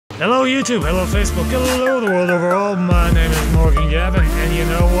Hello YouTube, hello Facebook, hello the world overall. My name is Gavin, and you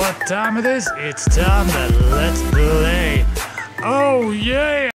know what time it is? It's time to let's play. Oh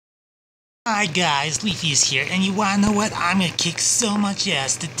yeah! Hi guys, Leafy is here, and you wanna know what? I'm gonna kick so much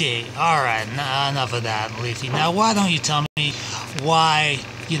ass today. Alright, enough of that, Leafy. Now why don't you tell me why,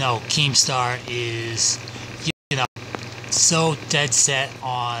 Keemstar is, so dead set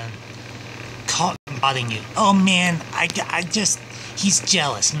on botting you. Oh man, he's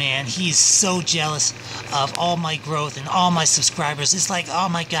jealous, man. He's so jealous of all my growth and all my subscribers. It's like, oh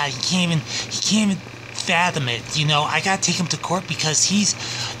my god, he can't even fathom it. I gotta take him to court because he's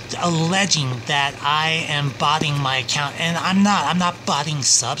alleging that I am botting my account, and I'm not botting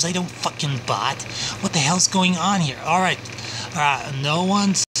subs. I don't fucking bot. What the hell's going on here? Alright, no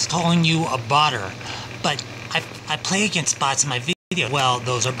one's calling you a botter, but I play against bots in my video. Well,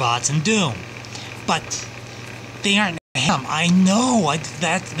 those are bots in Doom, but they aren't him. I know.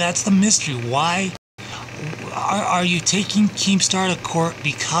 That's the mystery. Why are you taking Keemstar to court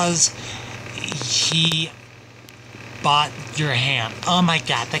because he bought your ham? Oh my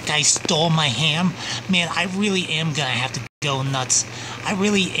god, that guy stole my ham. Man, I really am gonna have to go nuts. I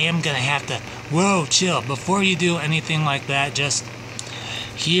really am gonna have to. Whoa, chill. Before you do anything like that, just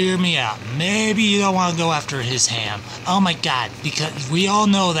hear me out. Maybe you don't want to go after his ham. Oh my god, because we all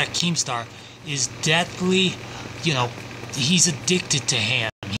know that Keemstar is deathly, he's addicted to ham.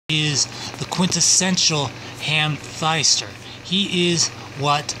 He is the quintessential ham feister. He is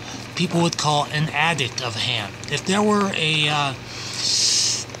what people would call an addict of ham. If there were a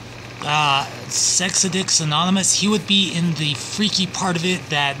Sex Addicts Anonymous, he would be in the freaky part of it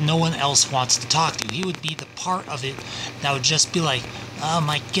that no one else wants to talk to. He would be the part of it that would just be like, oh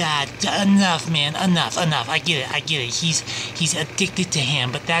my god, enough man, enough. I get it. He's addicted to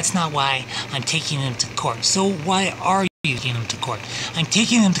ham, but that's not why I'm taking him to court. So why are you taking him to court? I'm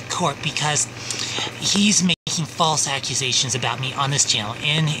taking him to court because he's making false accusations about me on this channel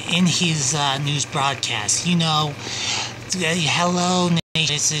and in his news broadcast. Hello,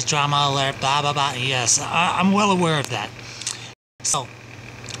 this is drama alert, blah blah blah. Yes, I'm well aware of that. So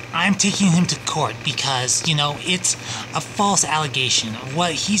I'm taking him to court because, it's a false allegation.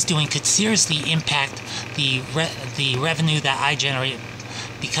 What he's doing could seriously impact the revenue that I generate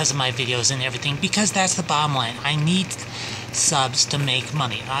because of my videos and everything, because that's the bottom line. I need subs to make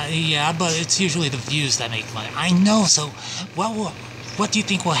money. Yeah, but it's usually the views that make money. I know, so what do you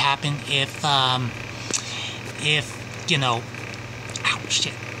think will happen if oh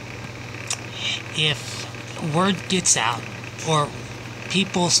shit, if word gets out or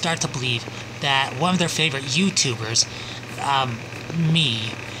people start to believe that one of their favorite YouTubers,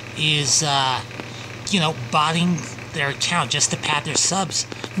 me, is, botting their account just to pad their subs?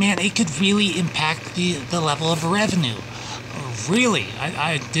 Man, it could really impact the level of revenue. Really?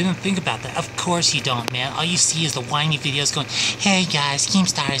 I didn't think about that. Of course you don't, man. All you see is the whiny videos going, hey guys,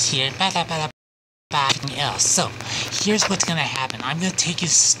 Keemstar is here, blah, blah, blah, blah. Yeah, so here's what's gonna happen. I'm gonna take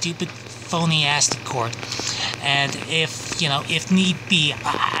his stupid phony ass to court, and if need be,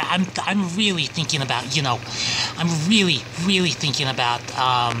 I'm really thinking about I'm really thinking about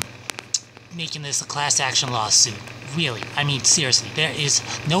making this a class action lawsuit. Really, I mean seriously, there is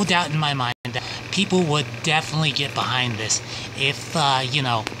no doubt in my mind that people would definitely get behind this if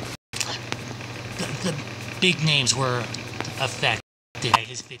the big names were affected by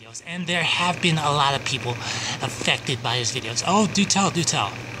his videos, and there have been a lot of people affected by his videos. Oh, do tell.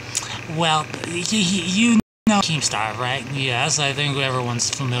 Well, you know Keemstar, right? Yes, I think everyone's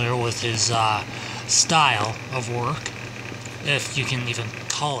familiar with his style of work, if you can even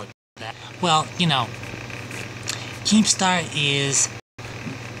call it that. Well, Keemstar is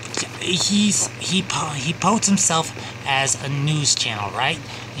he posts himself as a news channel, right?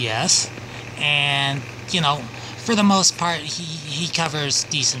 Yes, and for the most part, he covers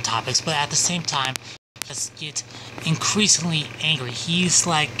decent topics, but at the same time, he just gets increasingly angry. He's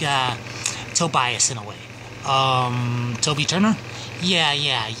like Tobias in a way. Toby Turner? Yeah,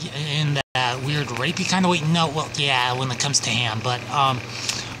 in that weird rapey kind of way. No, well, yeah, when it comes to ham, but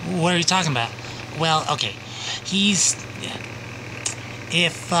what are you talking about? Well, okay,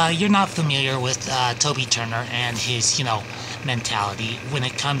 if you're not familiar with Toby Turner and his, mentality when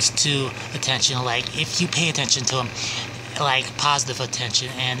it comes to attention, like if you pay attention to him, like positive attention,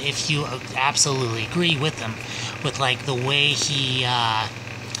 and if you absolutely agree with him with like the way he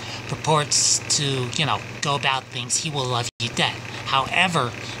purports to go about things, he will love you dead.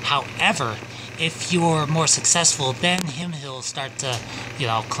 However, if you're more successful than him, he'll start to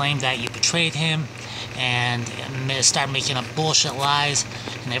claim that you betrayed him and start making up bullshit lies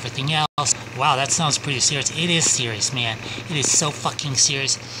and everything else. Wow, that sounds pretty serious. It is serious, man. It is so fucking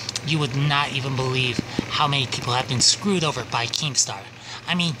serious. You would not even believe how many people have been screwed over by Keemstar.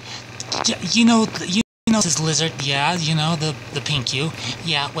 I mean, you know this lizard, yeah, you know, the pink you.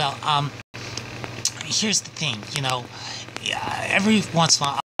 Yeah, well, here's the thing, you know, every once in a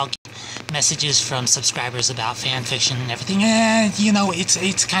while I'll get messages from subscribers about fan fiction and everything, and you know,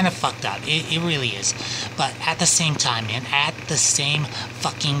 it's kind of fucked up. It really is. But at the same time, man, at the same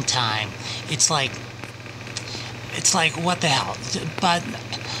fucking time, it's like what the hell? But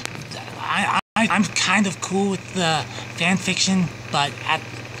I'm kind of cool with the fan fiction, but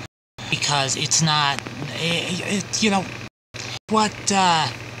because it's not, you know,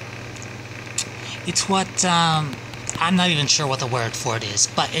 it's what, I'm not even sure what the word for it is,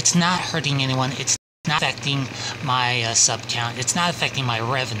 but it's not hurting anyone. It's not affecting my sub count. It's not affecting my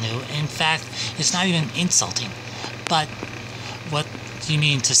revenue. In fact, it's not even insulting. But what do you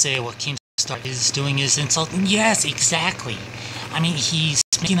mean to say what Keemstar is doing is insulting? Yes, exactly. I mean, he's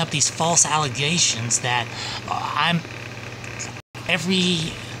making up these false allegations that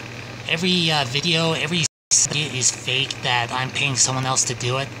every video, every skit is fake, that I'm paying someone else to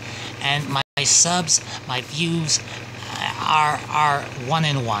do it, and my subs, my views are one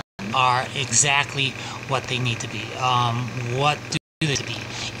in one, are exactly what they need to be. What do they need to be?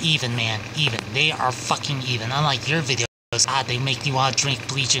 Even, man, even. They are fucking even. Unlike your videos, God, they make me want to drink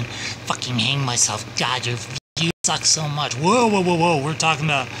bleach and fucking hang myself. God, your views suck so much. Whoa, whoa, whoa, whoa. We're talking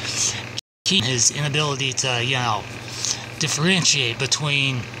about Keem, his inability to, you know, differentiate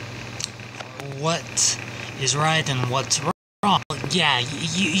between what is right and what's wrong. Yeah,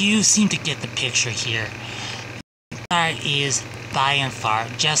 you seem to get the picture here. Keemstar is by and far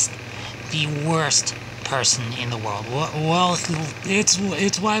just the worst person in the world. Well,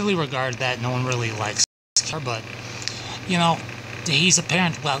 it's widely regarded that no one really likes her, but you know, he's a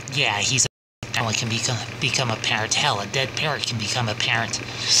parent. Well, yeah, he's a parent, can become a parent. Hell, a dead parrot can become a parent.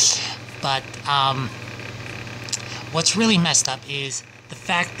 But what's really messed up is the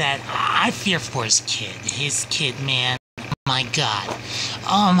fact that I fear for his kid. His kid, man. My God.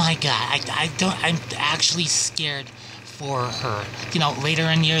 Oh my God. I'm actually scared for her. You know, later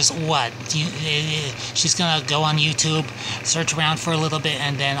in years, what? She's gonna go on YouTube, search around for a little bit,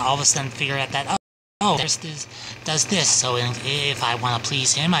 and then all of a sudden figure out that, oh, there's this, does this, so if I want to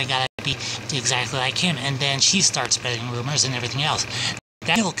please him, I gotta be exactly like him, and then she starts spreading rumors and everything else.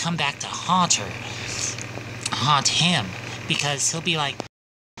 That'll come back to haunt him, because he'll be like,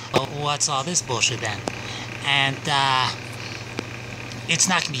 oh, what's all this bullshit then? And, it's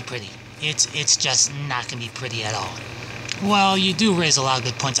not gonna be pretty. It's just not gonna be pretty at all. Well, you do raise a lot of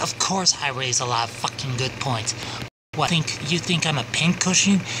good points. Of course I raise a lot of fucking good points. What, you think I'm a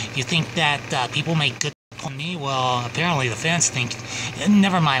pincushion? You think that people make good points on me? Well, apparently the fans think.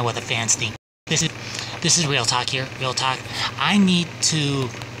 Never mind what the fans think. This is real talk here. Real talk. I need to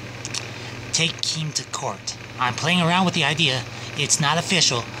take Keem to court. I'm playing around with the idea. It's not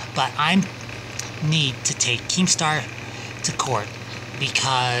official, but I need to take Keemstar to court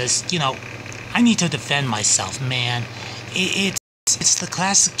because, you know, I need to defend myself, man. It's the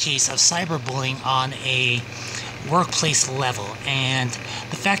classic case of cyberbullying on a workplace level, and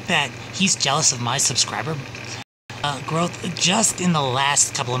the fact that he's jealous of my subscriber growth. Just in the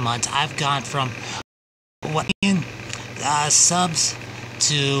last couple of months, I've gone from 1 million subs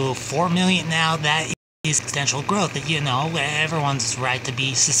to 4 million now. That is exponential growth. You know, everyone's right to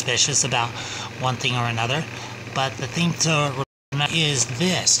be suspicious about one thing or another, but the thing to remember is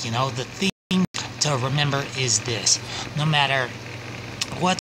this, you know, the thing to remember is this: no matter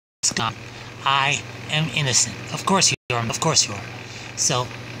what's gone, I am innocent. Of course you are. Of course you are. So,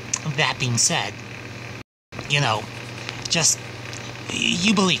 that being said, you know, just,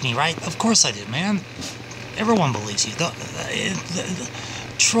 you believe me, right? Of course I do, man. Everyone believes you. The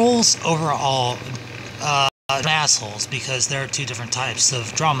trolls overall assholes, because there are two different types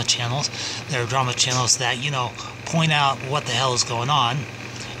of drama channels. There are drama channels that, you know, point out what the hell is going on,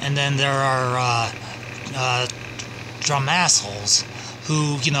 and then there are drama assholes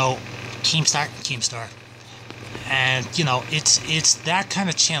who, you know, Keemstar, and you know, it's that kind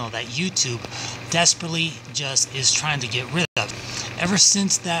of channel that YouTube desperately just is trying to get rid of. Ever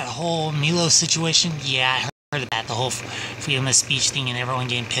since that whole Milo situation, yeah, I heard of that, the whole freedom of speech thing, and everyone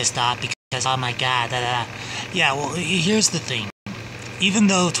getting pissed off because, oh my God, yeah. Well, here's the thing. Even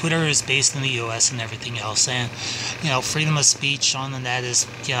though Twitter is based in the US and everything else, and, you know, freedom of speech on the net is,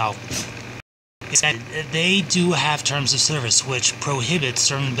 you know, they do have terms of service which prohibit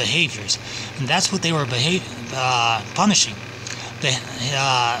certain behaviors, and that's what they were punishing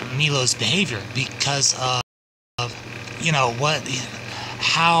Milo's behavior, because of, you know,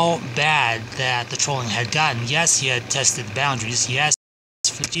 how bad that the trolling had gotten. Yes, he had tested the boundaries. Yes,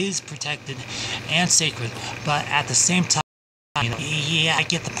 it is protected and sacred, but at the same time, you know, yeah, I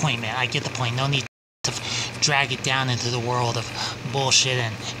get the point, man. I get the point. No need to drag it down into the world of bullshit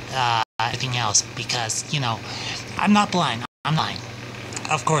and everything else, because, you know, I'm not blind. I'm blind.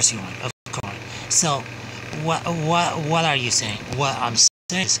 Of course you aren't. Of course. So, what are you saying? What I'm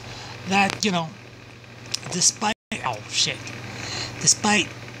saying is that, you know, despite despite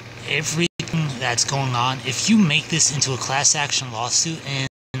everything that's going on, if you make this into a class action lawsuit and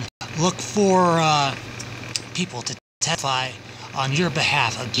look for people to testify on your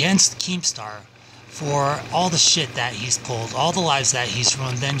behalf against Keemstar for all the shit that he's pulled, all the lives that he's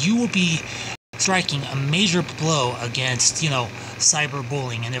ruined, then you will be striking a major blow against, you know,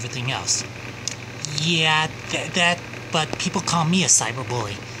 cyberbullying and everything else. Yeah, but people call me a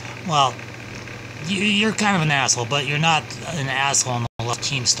cyberbully. Well, you're kind of an asshole, but you're not an asshole in the love of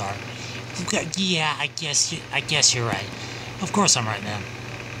Keemstar. Yeah, I guess you're right. Of course I'm right, man.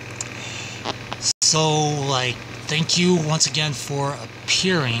 So, like, thank you once again for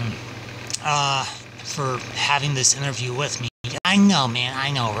appearing, for having this interview with me. I know, man,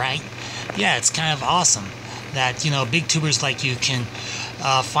 I know, right? Yeah, it's kind of awesome that, you know, big tubers like you can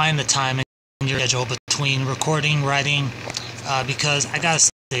find the time in your schedule between recording, writing, because I gotta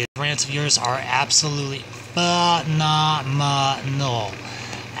say, the rants of yours are absolutely phenomenal.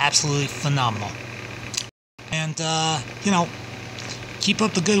 Absolutely phenomenal. And, you know, keep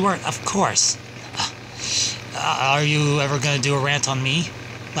up the good work, of course. Are you ever going to do a rant on me?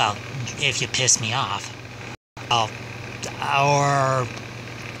 Well, if you piss me off. Or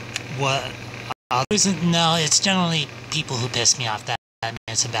what? No, it's generally people who piss me off that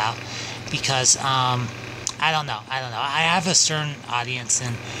it's about. Because, I don't know. I have a certain audience,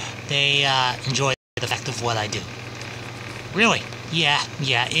 and they enjoy the fact of what I do. Really? Yeah.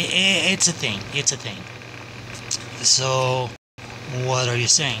 It's a thing. It's a thing. So, what are you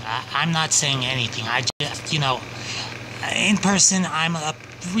saying? I'm not saying anything. I just, you know, in person, I'm a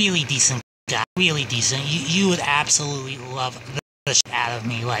really decent guy. Really decent. You would absolutely love the shit out of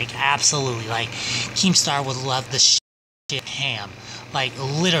me. Like, absolutely. Like, Keemstar would love the shit ham. Like,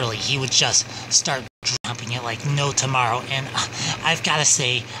 literally, he would just start jumping it like no tomorrow. And I've got to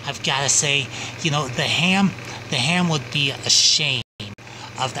say, you know, the ham would be ashamed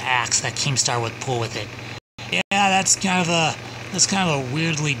of the axe that Keemstar would pull with it. Yeah, that's kind of a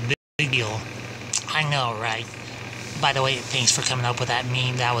weirdly big deal. I know, right? By the way, thanks for coming up with that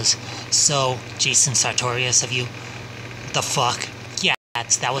meme. That was so Jason Sartorius of you. The fuck? Yeah,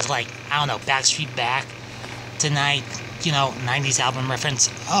 that was like, I don't know, Backstreet Back tonight. You know, 90s album reference.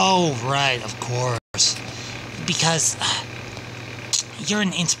 Oh, right, of course. Because you're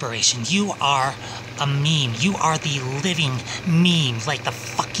an inspiration. You are a meme. You are the living meme. Like the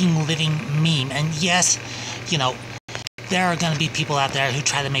fucking living meme. And yes, you know, there are going to be people out there who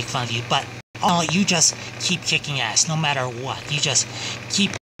try to make fun of you. But you just keep kicking ass no matter what. You just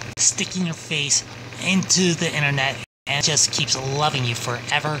keep sticking your face into the internet, and it just keeps loving you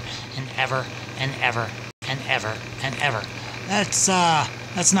forever and ever and ever and ever and ever. That's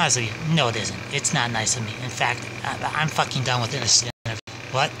nice of you. No, it isn't. It's not nice of me. In fact, I'm fucking done with this interview.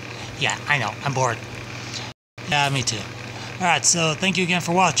 What? Yeah, I know. I'm bored. Yeah, me too. Alright, so thank you again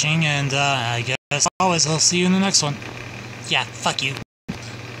for watching, and I guess, as always, I'll see you in the next one. Yeah, fuck you.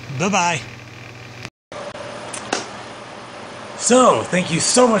 Bye-bye. So, thank you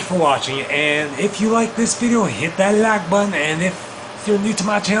so much for watching, and if you like this video, hit that like button, and if you're new to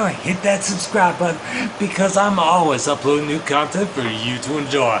my channel, hit that subscribe button, because I'm always uploading new content for you to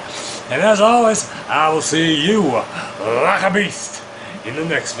enjoy. And as always, I will see you like a beast in the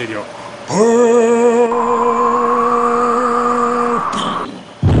next video. Peace.